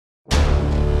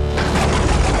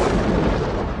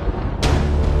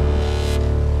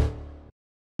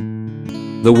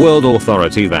The world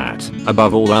authority that,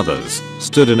 above all others,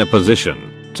 stood in a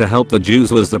position to help the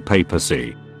Jews was the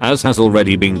Papacy. As has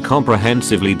already been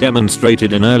comprehensively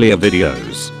demonstrated in earlier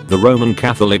videos, the Roman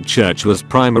Catholic Church was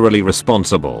primarily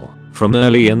responsible, from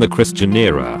early in the Christian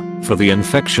era, for the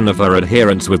infection of her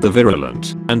adherents with the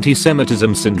virulent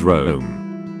anti-Semitism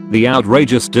syndrome. The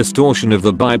outrageous distortion of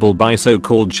the Bible by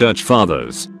so-called church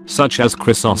fathers, such as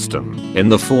Chrysostom, in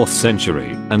the 4th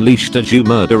century, unleashed a Jew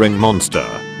murdering monster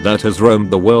that has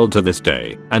roamed the world to this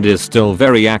day and is still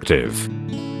very active.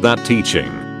 That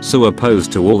teaching, so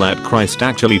opposed to all that Christ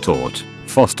actually taught,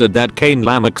 fostered that Cain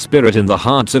Lamech spirit in the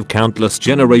hearts of countless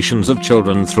generations of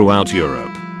children throughout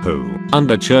Europe, who,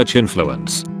 under church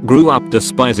influence, grew up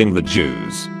despising the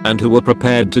Jews, and who were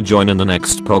prepared to join in the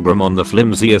next pogrom on the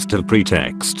flimsiest of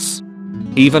pretexts.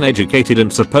 Even educated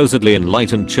and supposedly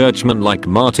enlightened churchmen like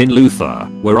Martin Luther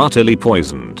were utterly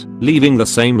poisoned, leaving the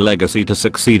same legacy to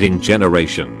succeeding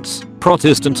generations,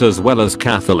 Protestant as well as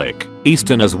Catholic,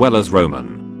 Eastern as well as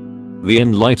Roman. The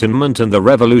Enlightenment and the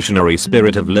revolutionary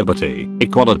spirit of liberty,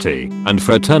 equality, and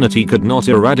fraternity could not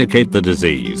eradicate the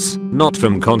disease, not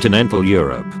from continental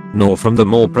Europe, nor from the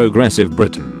more progressive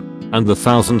Britain. And the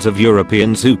thousands of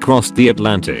Europeans who crossed the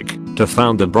Atlantic to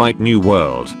found the bright new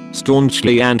world,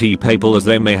 staunchly anti-papal as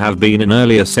they may have been in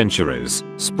earlier centuries,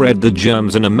 spread the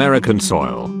germs in American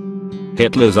soil.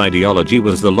 Hitler's ideology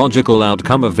was the logical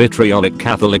outcome of vitriolic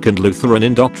Catholic and Lutheran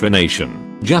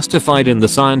indoctrination, justified in the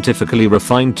scientifically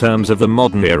refined terms of the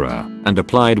modern era, and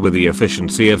applied with the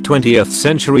efficiency of 20th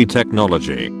century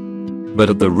technology. But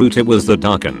at the root it was the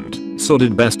darkened,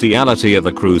 sordid bestiality of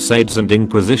the Crusades and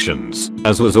Inquisitions,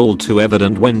 as was all too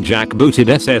evident when jackbooted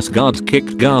SS guards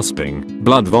kicked gasping,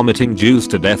 blood-vomiting Jews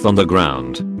to death on the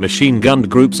ground, machine-gunned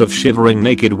groups of shivering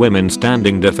naked women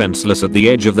standing defenseless at the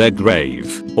edge of their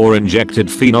grave, or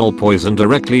injected phenol poison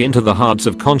directly into the hearts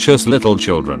of conscious little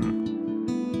children.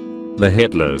 The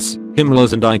Hitlers,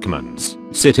 Himmlers and Eichmanns,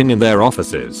 sitting in their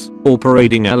offices, or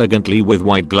parading elegantly with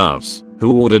white gloves,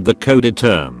 who ordered the coded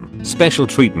term, special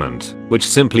treatment, which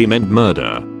simply meant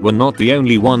murder, were not the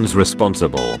only ones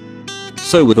responsible.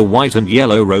 So were the white and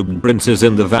yellow robed princes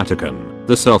in the Vatican,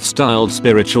 the self-styled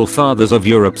spiritual fathers of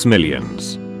Europe's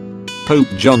millions. Pope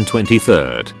John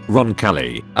XXIII,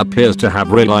 Roncalli, appears to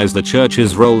have realized the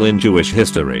church's role in Jewish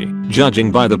history,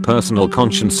 judging by the personal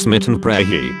conscience-smitten prayer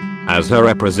he, as her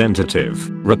representative,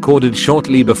 recorded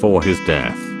shortly before his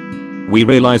death. We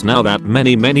realize now that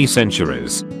many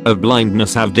centuries of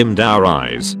blindness have dimmed our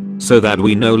eyes, so that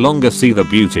we no longer see the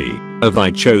beauty of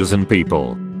thy chosen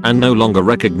people, and no longer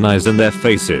recognize in their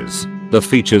faces the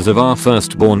features of our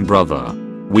firstborn brother.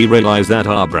 We realize that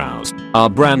our brows are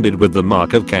branded with the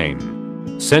mark of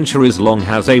Cain. Centuries long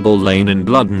has Abel lain in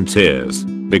blood and tears,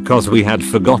 because we had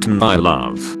forgotten thy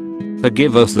love.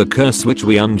 Forgive us the curse which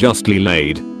we unjustly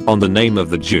laid on the name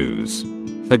of the Jews.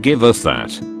 Forgive us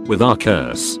that, with our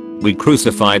curse, we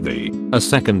crucified thee a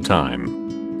second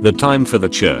time. The time for the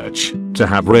church to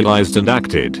have realized and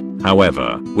acted,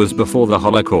 however, was before the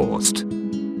Holocaust.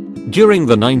 During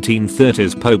the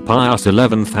 1930s, Pope Pius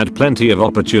XI had plenty of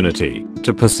opportunity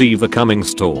to perceive the coming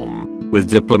storm, with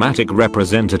diplomatic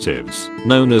representatives,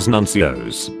 known as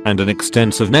nuncios, and an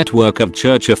extensive network of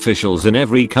church officials in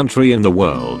every country in the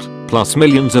world, plus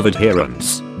millions of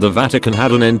adherents. The Vatican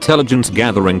had an intelligence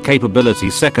gathering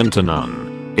capability second to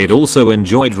none. It also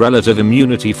enjoyed relative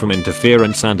immunity from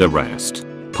interference and arrest.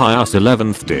 Pius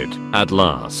XI did, at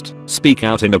last, speak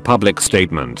out in a public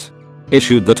statement,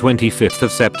 issued the 25th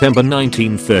of September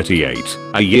 1938,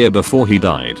 a year before he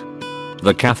died.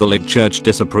 The Catholic Church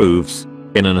disapproves,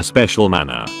 in an especial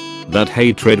manner, that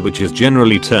hatred which is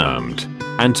generally termed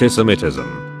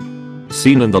anti-Semitism.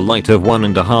 Seen in the light of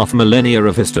 1.5 millennia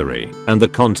of history and the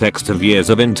context of years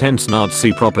of intense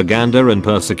Nazi propaganda and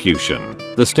persecution,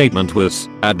 the statement was,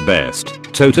 at best,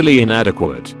 totally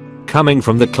inadequate. Coming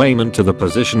from the claimant to the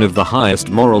position of the highest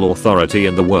moral authority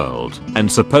in the world,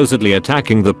 and supposedly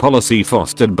attacking the policy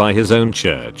fostered by his own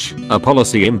church, a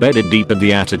policy embedded deep in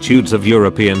the attitudes of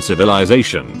European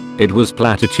civilization, it was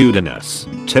platitudinous,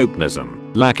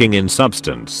 tokenism, lacking in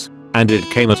substance, and it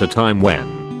came at a time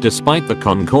when, despite the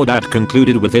Concordat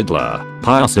concluded with Hitler,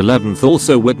 Pius XI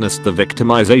also witnessed the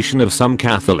victimization of some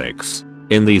Catholics.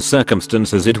 In these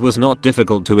circumstances it was not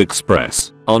difficult to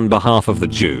express, on behalf of the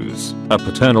Jews, a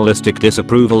paternalistic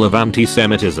disapproval of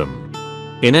anti-Semitism.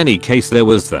 In any case there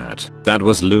was that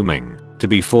was looming, to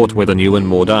be fought with a new and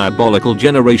more diabolical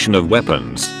generation of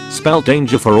weapons, spelt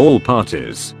danger for all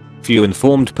parties. Few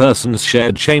informed persons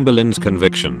shared Chamberlain's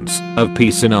convictions of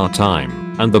peace in our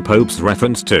time, and the Pope's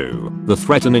reference to the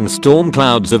threatening storm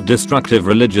clouds of destructive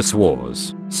religious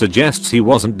wars suggests he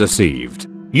wasn't deceived.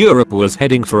 Europe was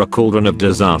heading for a cauldron of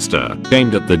disaster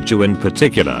aimed at the Jew in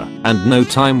particular, and no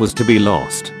time was to be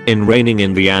lost in reining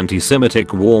in the anti-Semitic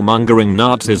warmongering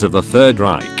Nazis of the Third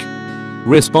Reich.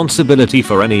 Responsibility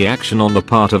for any action on the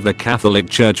part of the Catholic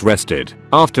Church rested,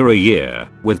 after a year,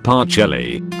 with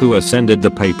Pacelli, who ascended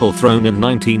the papal throne in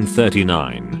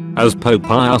 1939 as Pope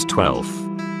Pius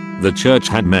XII. The Church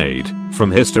had made, from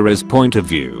history's point of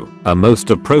view, a most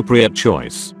appropriate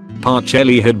choice.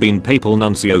 Pacelli had been papal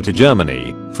nuncio to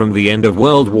Germany from the end of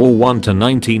World War I to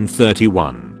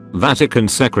 1931, Vatican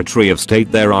Secretary of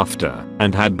State thereafter,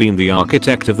 and had been the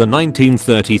architect of the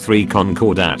 1933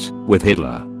 Concordat with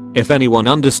Hitler. If anyone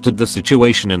understood the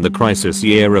situation in the crisis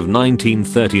year of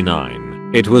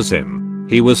 1939, it was him.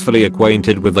 He was fully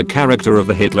acquainted with the character of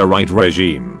the Hitlerite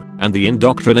regime and the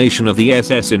indoctrination of the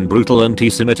SS in brutal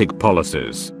anti-Semitic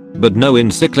policies. But no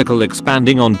encyclical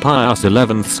expanding on Pius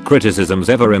XI's criticisms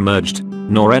ever emerged,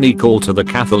 nor any call to the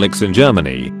Catholics in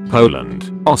Germany,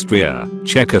 Poland, Austria,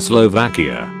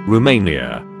 Czechoslovakia,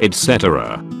 Romania,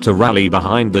 etc. to rally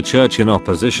behind the Church in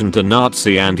opposition to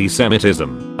Nazi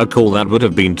anti-Semitism, a call that would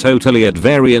have been totally at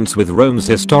variance with Rome's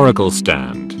historical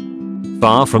stand.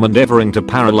 Far from endeavoring to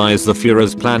paralyze the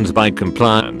Führer's plans by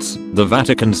compliance, the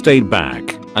Vatican stayed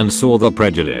back and saw the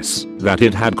prejudice that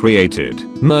it had created,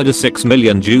 murder 6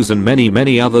 million Jews and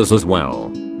many others as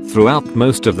well. Throughout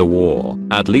most of the war,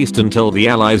 at least until the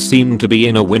Allies seemed to be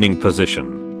in a winning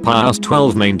position, Pius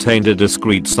XII maintained a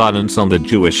discreet silence on the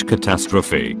Jewish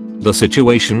catastrophe. The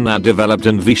situation that developed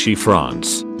in Vichy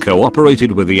France,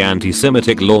 cooperated with the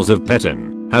anti-Semitic laws of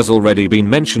Petain, has already been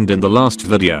mentioned in the last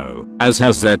video, as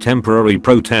has their temporary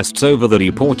protests over the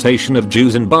deportation of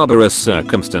Jews in barbarous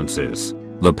circumstances.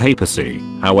 The papacy,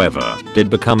 however, did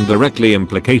become directly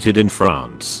implicated in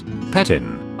France.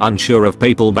 Petain, unsure of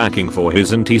papal backing for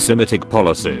his anti-Semitic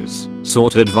policies,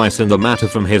 sought advice in the matter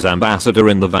from his ambassador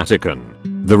in the Vatican.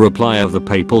 The reply of the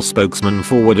papal spokesman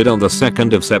forwarded on the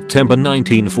 2nd of September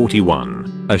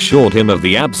 1941 assured him of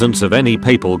the absence of any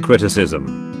papal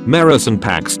criticism. Meres and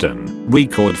Paxton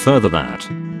record further that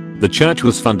the Church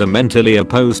was fundamentally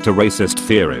opposed to racist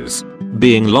theories,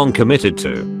 being long committed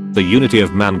to the unity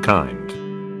of mankind.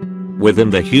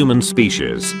 Within the human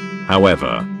species,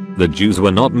 however, the Jews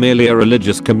were not merely a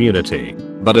religious community,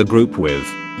 but a group with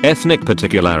ethnic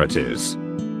particularities.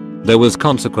 There was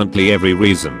consequently every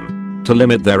reason to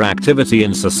limit their activity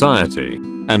in society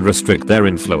and restrict their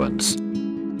influence.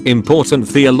 Important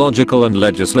theological and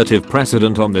legislative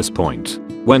precedent on this point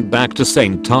went back to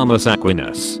St. Thomas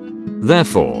Aquinas.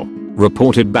 Therefore,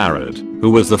 reported Barrard,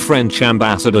 who was the French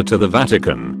ambassador to the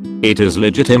Vatican, it is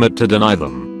legitimate to deny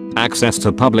them access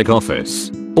to public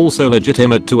office, also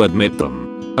legitimate to admit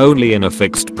them only in a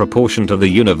fixed proportion to the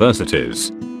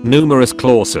universities, numerus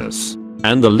clausus,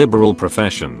 and the liberal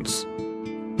professions.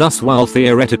 Thus, while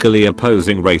theoretically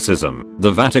opposing racism,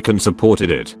 the Vatican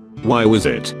supported it. Why was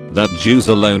it that Jews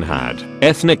alone had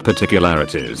ethnic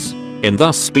particularities? In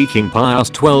thus speaking, Pius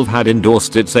XII had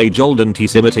endorsed its age-old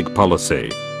anti-Semitic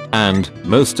policy, and,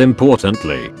 most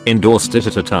importantly, endorsed it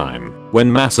at a time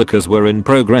when massacres were in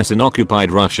progress in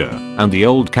occupied Russia and the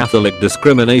old Catholic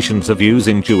discriminations of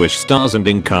using Jewish stars and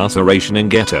incarceration in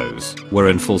ghettos were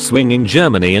in full swing in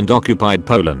Germany and occupied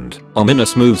Poland.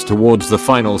 Ominous moves towards the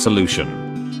final solution.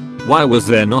 Why was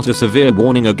there not a severe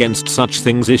warning against such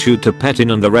things issued to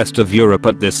Petain and the rest of Europe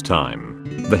at this time?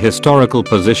 The historical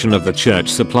position of the Church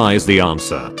supplies the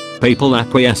answer. Papal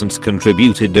acquiescence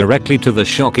contributed directly to the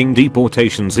shocking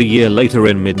deportations a year later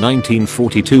in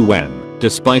mid-1942 when,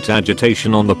 despite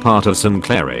agitation on the part of some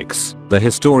clerics, the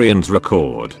historians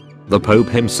record, the Pope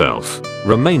himself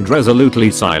remained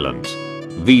resolutely silent.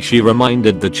 Vichy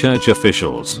reminded the Church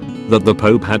officials that the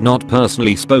Pope had not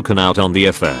personally spoken out on the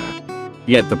affair.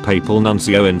 Yet the papal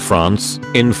nuncio in France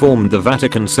informed the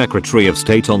Vatican Secretary of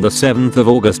State on the 7th of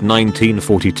August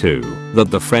 1942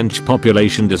 that the French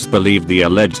population disbelieved the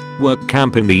alleged work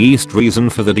camp in the East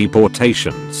reason for the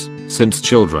deportations, since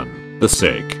children, the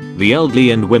sick, the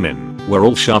elderly and women were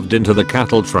all shoved into the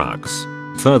cattle trucks.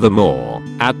 Furthermore,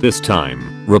 at this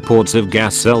time, reports of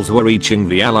gas cells were reaching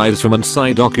the Allies from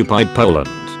inside occupied Poland.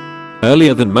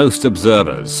 Earlier than most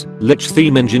observers,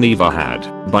 Lichthiem in Geneva had,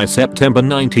 by September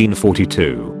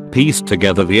 1942, pieced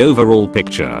together the overall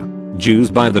picture.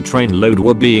 Jews by the trainload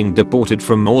were being deported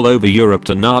from all over Europe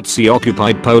to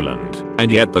Nazi-occupied Poland,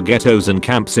 and yet the ghettos and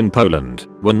camps in Poland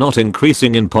were not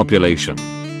increasing in population.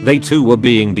 They too were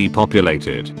being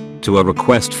depopulated. To a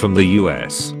request from the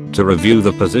US to review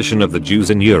the position of the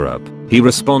Jews in Europe, he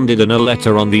responded in a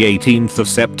letter on the 18th of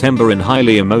September in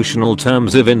highly emotional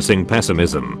terms evincing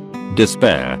pessimism,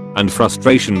 despair, and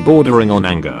frustration bordering on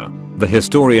anger. The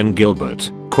historian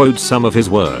Gilbert quotes some of his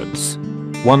words.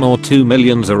 1 or 2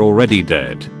 millions are already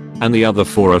dead. And the other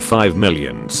 4 or 5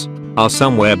 millions are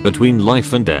somewhere between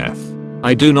life and death.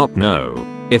 I do not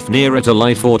know if nearer to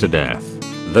life or to death.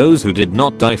 Those who did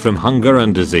not die from hunger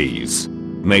and disease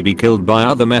may be killed by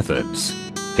other methods.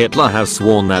 Hitler has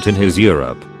sworn that in his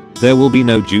Europe there will be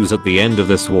no Jews at the end of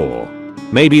this war.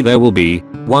 Maybe there will be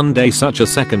one day such a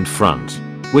second front,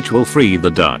 which will free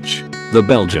the Dutch, the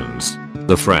Belgians,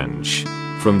 the French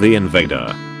from the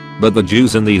invader. But the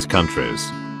Jews in these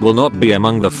countries will not be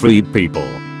among the freed people.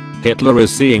 Hitler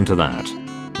is seeing to that.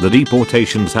 The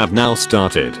deportations have now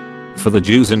started for the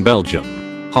Jews in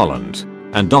Belgium, Holland,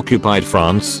 and occupied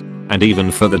France, and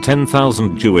even for the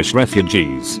 10,000 Jewish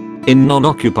refugees in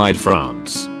non-occupied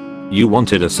France. You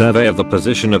wanted a survey of the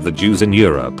position of the Jews in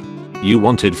Europe. You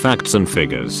wanted facts and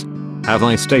figures. Have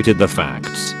I stated the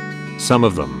facts? Some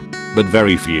of them, but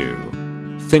very few.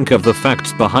 Think of the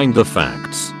facts behind the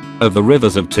facts, of the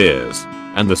rivers of tears,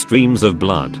 and the streams of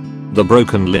blood, the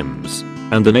broken limbs,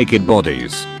 and the naked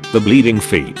bodies, the bleeding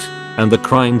feet, and the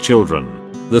crying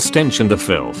children, the stench and the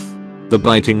filth, the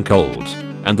biting cold,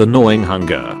 and the gnawing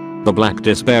hunger, the black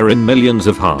despair in millions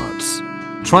of hearts.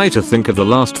 Try to think of the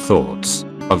last thoughts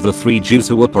of the 3 Jews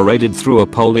who were paraded through a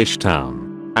Polish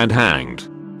town and hanged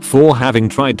for having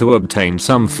tried to obtain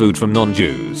some food from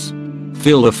non-Jews.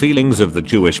 Feel the feelings of the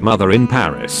Jewish mother in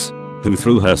Paris, who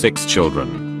threw her 6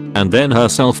 children and then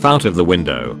herself out of the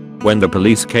window when the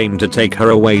police came to take her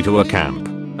away to a camp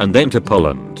and then to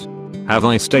Poland. Have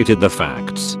I stated the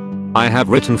facts? I have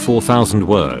written 4,000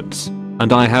 words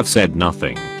and I have said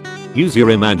nothing. Use your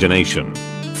imagination,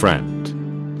 friend.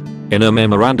 In a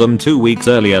memorandum 2 weeks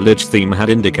earlier, Lichtheme had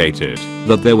indicated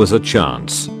that there was a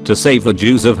chance to save the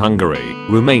Jews of Hungary,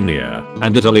 Romania,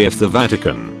 and Italy if the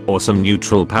Vatican, or some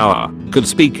neutral power, could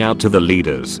speak out to the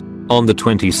leaders. On the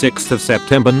 26th of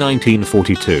September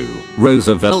 1942,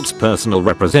 Roosevelt's personal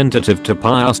representative to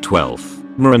Pius XII,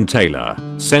 Marin Taylor,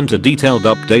 sent a detailed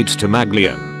update to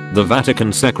Maglian, the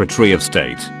Vatican Secretary of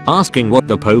State, asking what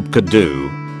the Pope could do.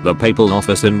 The papal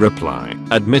office in reply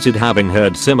admitted having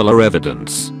heard similar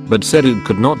evidence, but said it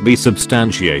could not be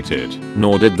substantiated,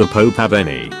 nor did the Pope have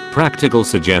any practical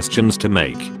suggestions to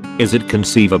make. Is it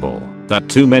conceivable that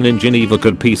 2 men in Geneva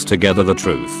could piece together the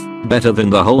truth better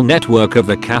than the whole network of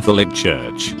the Catholic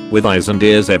Church, with eyes and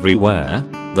ears everywhere?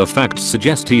 The facts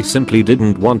suggest he simply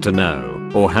didn't want to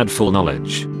know, or had full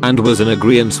knowledge, and was in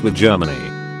agreement with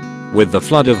Germany. With the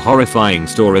flood of horrifying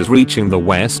stories reaching the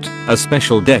West, a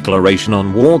special declaration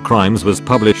on war crimes was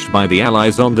published by the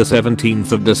Allies on the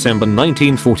 17th of December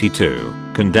 1942,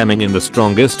 condemning in the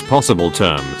strongest possible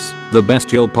terms the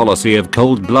bestial policy of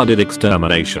cold-blooded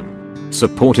extermination.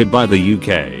 Supported by the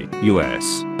UK,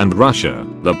 US, and Russia,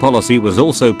 the policy was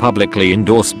also publicly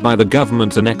endorsed by the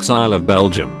governments in exile of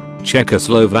Belgium,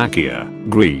 Czechoslovakia,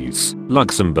 Greece,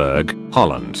 Luxembourg,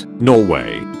 Holland,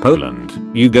 Norway,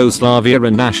 Poland, Yugoslavia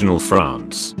and National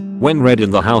France. When read in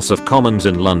the House of Commons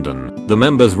in London, the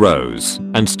members rose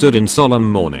and stood in solemn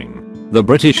mourning. The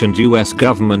British and US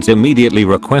governments immediately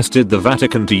requested the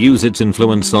Vatican to use its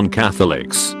influence on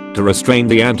Catholics to restrain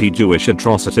the anti-Jewish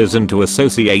atrocities and to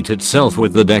associate itself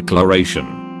with the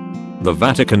declaration. The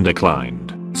Vatican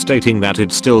declined, stating that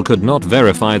it still could not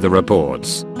verify the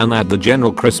reports and that the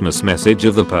general Christmas message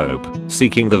of the Pope,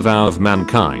 seeking the vow of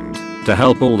mankind to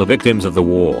help all the victims of the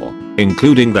war,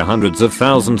 including the hundreds of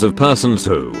thousands of persons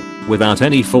who, without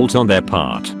any fault on their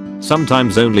part,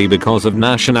 sometimes only because of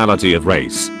nationality of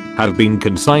race, have been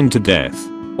consigned to death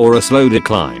or a slow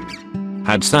decline,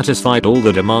 had satisfied all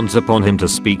the demands upon him to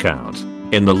speak out.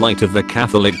 In the light of the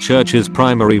Catholic Church's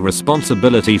primary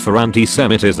responsibility for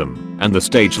anti-Semitism and the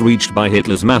stage reached by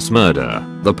Hitler's mass murder,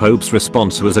 the Pope's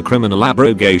response was a criminal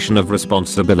abrogation of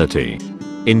responsibility.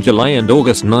 In July and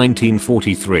August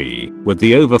 1943, with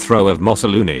the overthrow of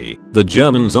Mussolini, the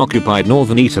Germans occupied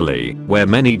northern Italy, where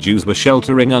many Jews were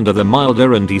sheltering under the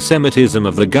milder anti-Semitism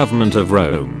of the government of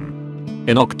Rome.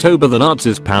 In October, the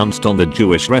Nazis pounced on the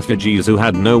Jewish refugees who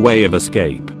had no way of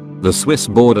escape. The Swiss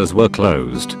borders were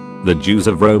closed. The Jews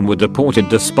of Rome were deported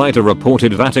despite a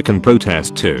reported Vatican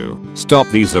protest to stop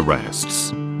these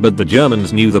arrests. But the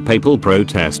Germans knew the papal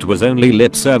protest was only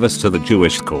lip service to the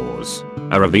Jewish cause.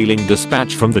 A revealing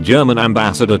dispatch from the German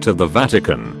ambassador to the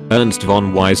Vatican, Ernst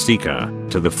von Weizsäcker,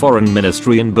 to the Foreign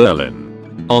Ministry in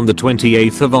Berlin, on the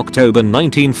 28th of October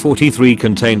 1943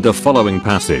 contained the following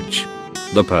passage.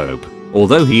 The Pope,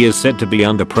 although he is said to be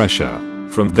under pressure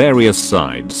from various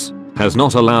sides, has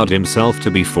not allowed himself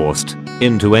to be forced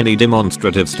into any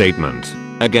demonstrative statement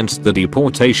against the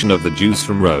deportation of the Jews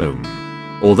from Rome.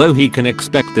 Although he can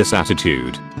expect this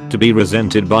attitude to be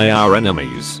resented by our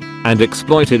enemies and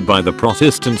exploited by the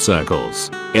Protestant circles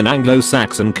in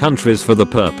Anglo-Saxon countries for the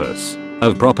purpose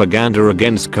of propaganda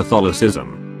against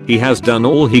Catholicism. He has done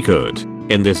all he could,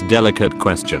 in this delicate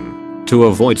question, to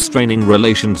avoid straining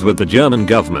relations with the German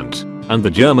government and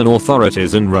the German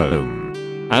authorities in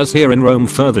Rome. As here in Rome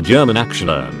further German action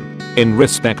in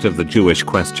respect of the Jewish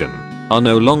question are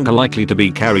no longer likely to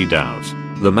be carried out.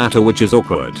 The matter, which is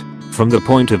awkward from the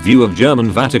point of view of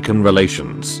German-Vatican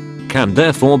relations, can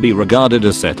therefore be regarded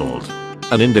as settled.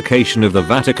 An indication of the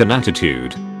Vatican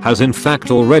attitude has in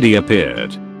fact already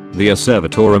appeared. The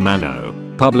Osservatore Romano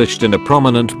published in a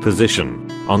prominent position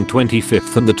on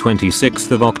 25th and the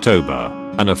 26th of October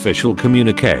an official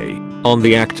communique on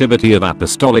the activity of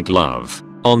apostolic love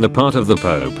on the part of the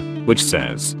Pope, which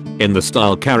says, in the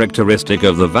style characteristic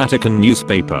of the Vatican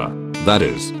newspaper, that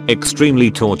is, extremely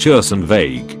tortuous and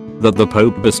vague, that the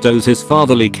Pope bestows his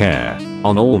fatherly care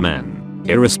on all men,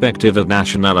 irrespective of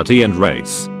nationality and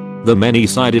race. The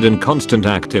many-sided and constant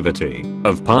activity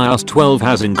of Pius XII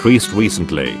has increased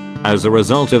recently as a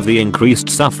result of the increased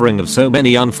suffering of so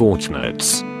many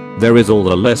unfortunates. There is all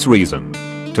the less reason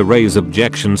to raise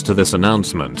objections to this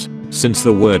announcement, since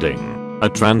the wording, a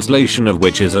translation of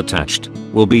which is attached,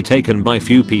 will be taken by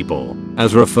few people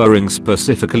as referring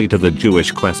specifically to the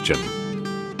Jewish question.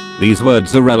 These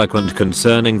words are eloquent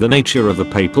concerning the nature of the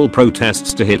papal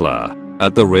protests to Hitler.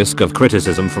 At the risk of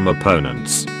criticism from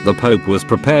opponents, the Pope was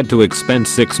prepared to expend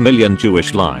 6 million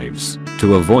Jewish lives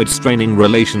to avoid straining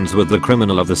relations with the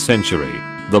criminal of the century.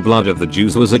 The blood of the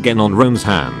Jews was again on Rome's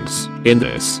hands in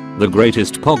this, the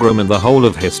greatest pogrom in the whole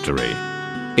of history.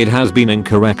 It has been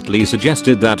incorrectly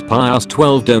suggested that Pius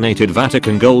XII donated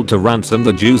Vatican gold to ransom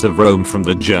the Jews of Rome from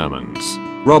the Germans.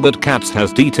 Robert Kaph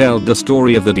has detailed the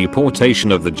story of the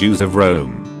deportation of the Jews of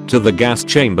Rome to the gas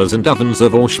chambers and ovens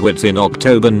of Auschwitz in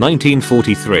October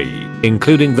 1943,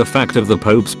 including the fact of the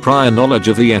Pope's prior knowledge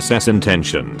of the SS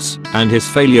intentions and his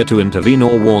failure to intervene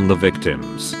or warn the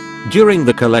victims. During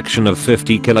the collection of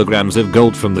 50 kilograms of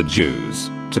gold from the Jews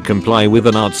to comply with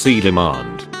a Nazi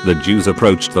demand, the Jews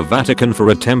approached the Vatican for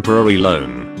a temporary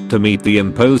loan to meet the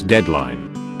imposed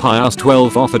deadline. Pius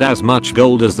XII offered as much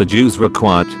gold as the Jews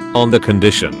required on the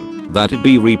condition that it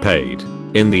be repaid.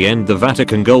 In the end, the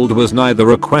Vatican gold was neither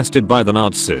requested by the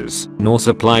Nazis nor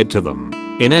supplied to them.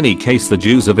 In any case, the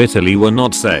Jews of Italy were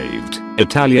not saved,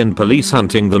 Italian police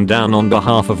hunting them down on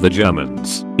behalf of the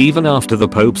Germans, even after the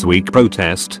Pope's weak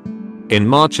protest. In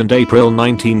March and April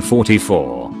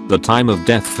 1944, the time of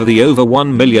death for the over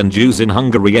 1 million Jews in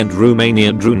Hungary and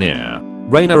Romania drew near.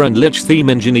 Rainer and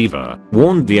Lichthiem in Geneva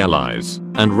warned the Allies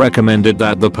and recommended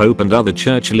that the Pope and other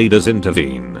church leaders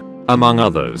intervene. Among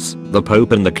others, the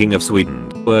Pope and the King of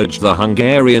Sweden urged the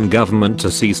Hungarian government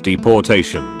to cease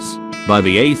deportations. By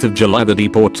the 8th of July the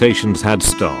deportations had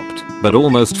stopped, but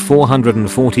almost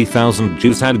 440,000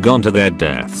 Jews had gone to their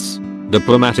deaths.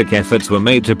 Diplomatic efforts were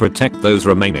made to protect those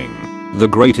remaining. The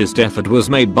greatest effort was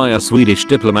made by a Swedish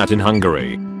diplomat in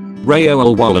Hungary,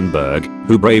 Raoul Wallenberg,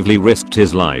 who bravely risked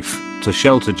his life to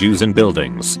shelter Jews in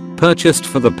buildings purchased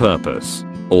for the purpose.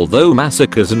 Although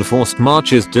massacres and forced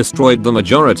marches destroyed the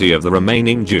majority of the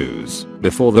remaining Jews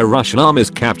before the Russian armies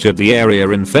captured the area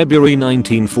in February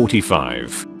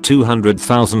 1945,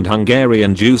 200,000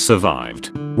 Hungarian Jews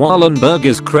survived. Wallenberg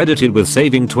is credited with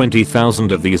saving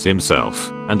 20,000 of these himself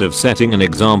and of setting an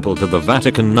example to the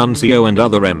Vatican nuncio and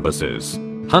other embassies.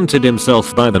 Hunted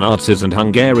himself by the Nazis and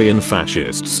Hungarian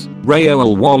fascists,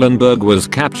 Raoul Wallenberg was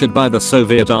captured by the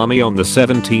Soviet army on the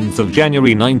 17th of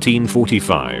January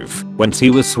 1945, whence he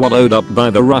was swallowed up by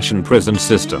the Russian prison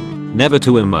system, never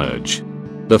to emerge.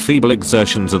 The feeble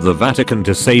exertions of the Vatican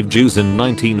to save Jews in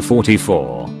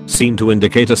 1944 seem to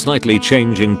indicate a slightly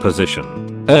changing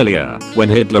position. Earlier, when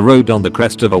Hitler rode on the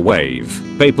crest of a wave,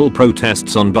 papal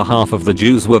protests on behalf of the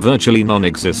Jews were virtually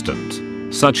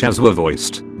non-existent. Such as were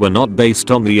voiced were not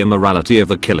based on the immorality of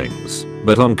the killings,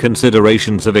 but on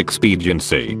considerations of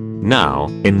expediency. Now,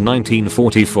 in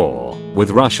 1944,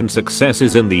 with Russian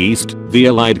successes in the east, the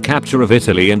Allied capture of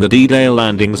Italy and the D-Day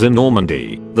landings in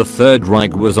Normandy, the Third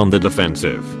Reich was on the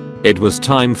defensive. It was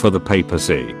time for the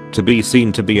papacy to be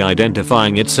seen to be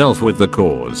identifying itself with the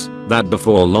cause that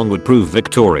before long would prove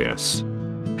victorious.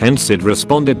 Hence it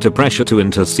responded to pressure to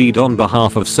intercede on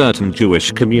behalf of certain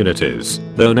Jewish communities,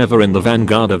 though never in the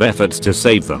vanguard of efforts to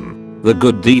save them. The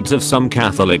good deeds of some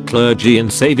Catholic clergy in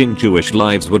saving Jewish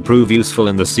lives would prove useful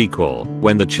in the sequel,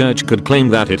 when the Church could claim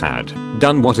that it had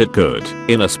done what it could,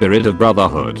 in a spirit of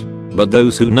brotherhood. But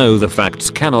those who know the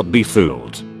facts cannot be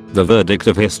fooled. The verdict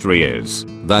of history is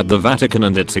that the Vatican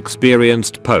and its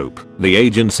experienced Pope, the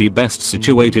agency best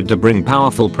situated to bring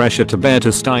powerful pressure to bear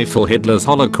to stifle Hitler's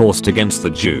Holocaust against the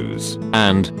Jews,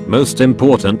 and, most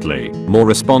importantly, more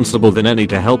responsible than any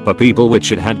to help a people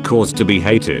which it had caused to be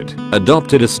hated,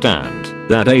 adopted a stand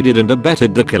that aided and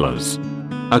abetted the killers.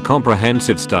 A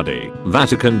comprehensive study,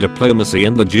 Vatican Diplomacy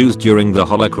and the Jews During the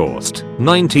Holocaust,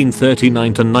 1939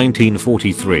 to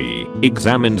 1943,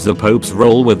 examines the Pope's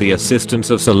role with the assistance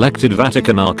of selected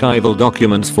Vatican archival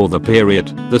documents for the period,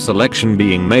 the selection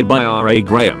being made by R.A.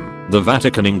 Graham, the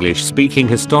Vatican English-speaking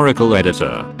historical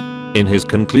editor. In his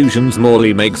conclusions,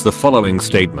 Morley makes the following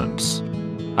statements.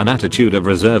 An attitude of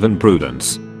reserve and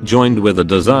prudence, joined with a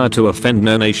desire to offend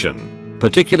no nation,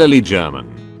 particularly German,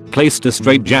 placed a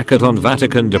straitjacket on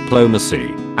Vatican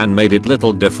diplomacy and made it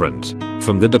little different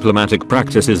from the diplomatic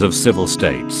practices of civil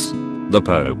states. The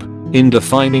Pope, in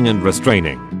defining and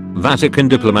restraining Vatican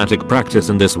diplomatic practice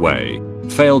in this way,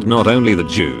 failed not only the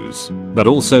Jews, but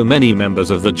also many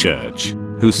members of the Church,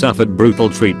 who suffered brutal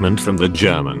treatment from the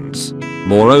Germans.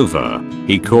 Moreover,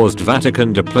 he caused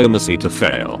Vatican diplomacy to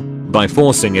fail by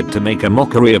forcing it to make a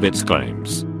mockery of its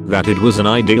claims that it was an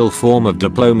ideal form of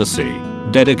diplomacy,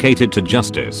 dedicated to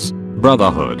justice,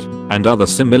 brotherhood, and other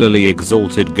similarly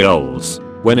exalted goals,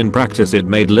 when in practice it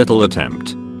made little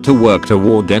attempt to work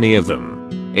toward any of them.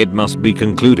 It must be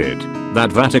concluded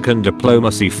that Vatican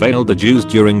diplomacy failed the Jews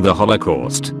during the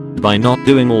Holocaust by not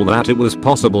doing all that it was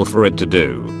possible for it to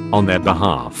do on their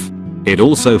behalf. It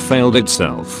also failed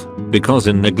itself because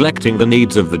in neglecting the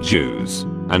needs of the Jews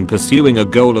and pursuing a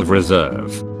goal of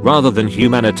reserve rather than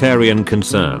humanitarian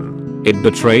concern, it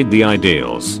betrayed the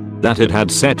ideals that it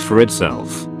had set for itself.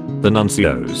 The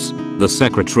nuncios, the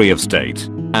Secretary of State,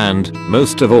 and,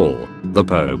 most of all, the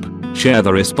Pope, share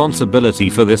the responsibility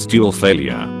for this dual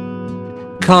failure.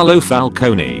 Carlo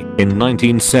Falcone, in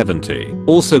 1970,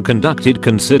 also conducted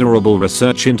considerable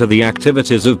research into the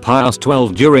activities of Pius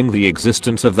XII during the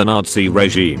existence of the Nazi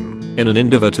regime, in an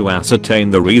endeavor to ascertain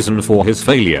the reason for his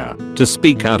failure to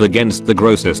speak out against the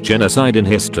grossest genocide in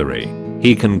history.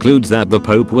 He concludes that the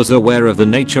Pope was aware of the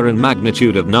nature and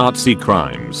magnitude of Nazi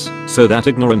crimes, so that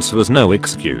ignorance was no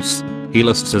excuse. He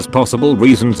lists as possible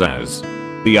reasons as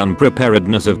the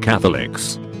unpreparedness of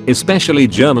Catholics, especially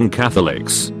German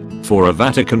Catholics, for a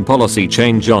Vatican policy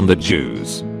change on the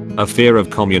Jews, a fear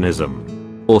of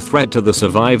communism, or threat to the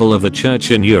survival of the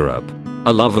Church in Europe,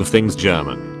 a love of things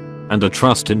German, and a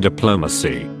trust in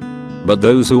diplomacy. But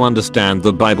those who understand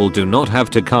the Bible do not have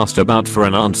to cast about for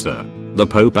an answer. The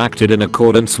Pope acted in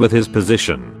accordance with his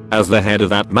position as the head of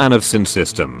that man of sin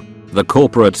system, the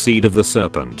corporate seed of the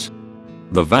serpent.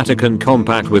 The Vatican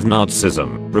compact with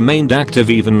Nazism remained active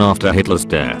even after Hitler's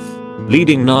death.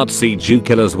 Leading Nazi Jew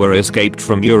killers were escaped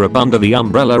from Europe under the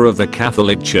umbrella of the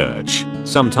Catholic Church,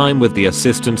 sometime with the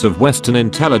assistance of Western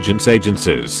intelligence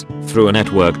agencies, through a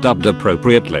network dubbed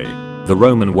appropriately the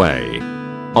Roman Way.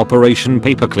 Operation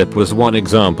Paperclip was one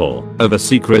example of a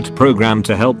secret program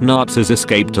to help Nazis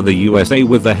escape to the USA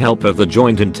with the help of the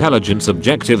Joint Intelligence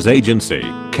Objectives Agency,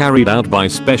 carried out by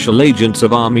special agents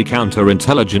of Army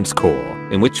Counterintelligence Corps,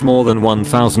 in which more than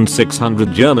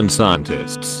 1,600 German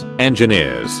scientists,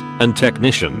 engineers, and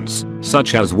technicians,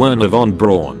 such as Werner von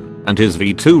Braun and his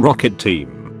V-2 rocket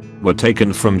team, were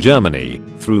taken from Germany,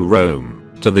 through Rome,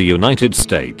 to the United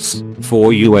States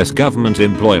for US government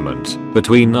employment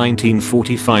between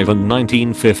 1945 and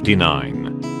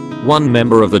 1959. One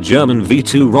member of the German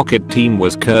V-2 rocket team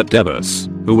was Kurt Debus,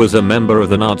 who was a member of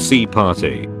the Nazi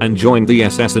Party and joined the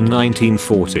SS in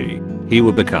 1940. He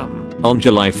would become, on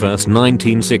July 1,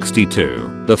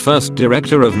 1962, the first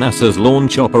director of NASA's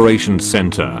Launch Operations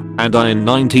Center, and died in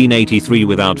 1983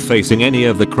 without facing any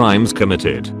of the crimes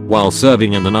committed while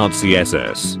serving in the Nazi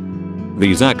SS.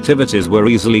 These activities were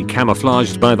easily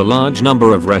camouflaged by the large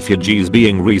number of refugees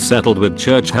being resettled with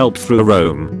church help through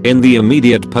Rome in the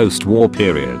immediate post-war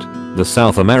period. The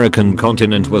South American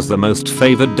continent was the most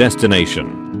favored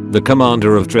destination. The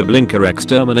commander of Treblinka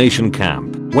extermination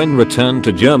camp, when returned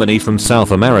to Germany from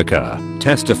South America,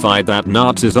 testified that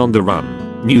Nazis on the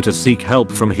run knew to seek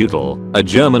help from Hüttel, a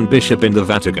German bishop in the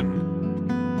Vatican.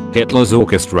 Hitler's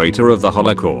orchestrator of the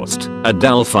Holocaust,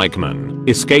 Adolf Eichmann,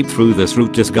 escaped through this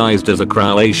route disguised as a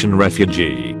Croatian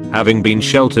refugee, having been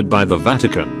sheltered by the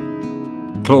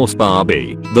Vatican. Klaus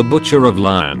Barbie, the butcher of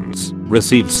lions,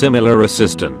 received similar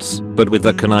assistance, but with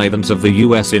the connivance of the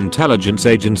US intelligence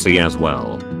agency as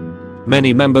well.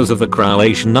 Many members of the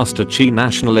Croatian Ustashi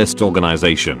nationalist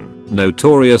organization,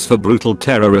 notorious for brutal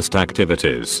terrorist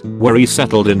activities, were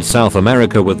resettled in South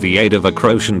America with the aid of a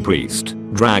Croatian priest,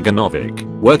 Draganovic,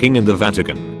 working in the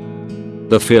Vatican.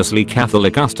 The fiercely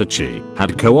Catholic Ustashi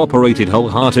had cooperated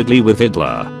wholeheartedly with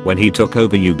Hitler when he took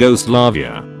over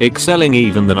Yugoslavia, excelling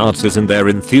even the Nazis in their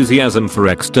enthusiasm for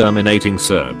exterminating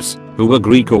Serbs, who were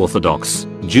Greek Orthodox,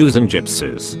 Jews and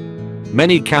Gypsies.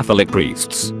 Many Catholic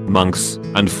priests, monks,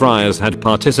 and friars had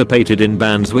participated in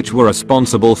bands which were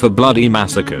responsible for bloody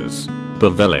massacres.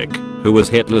 Pavelic, who was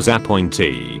Hitler's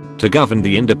appointee to govern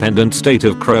the independent state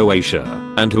of Croatia,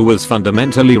 and who was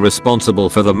fundamentally responsible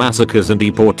for the massacres and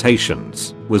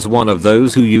deportations, was one of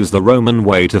those who used the Roman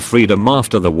way to freedom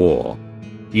after the war.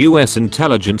 US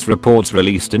intelligence reports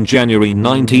released in January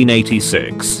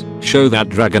 1986 show that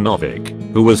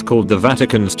Draganovic, who was called the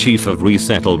Vatican's chief of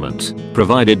resettlement,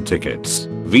 provided tickets,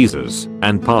 visas,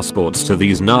 and passports to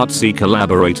these Nazi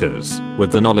collaborators,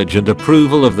 with the knowledge and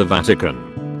approval of the Vatican.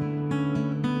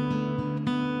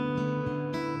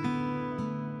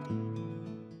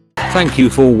 Thank you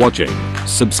for watching.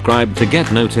 Subscribe to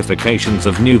get notifications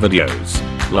of new videos.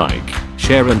 Like,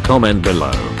 share and comment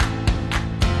below.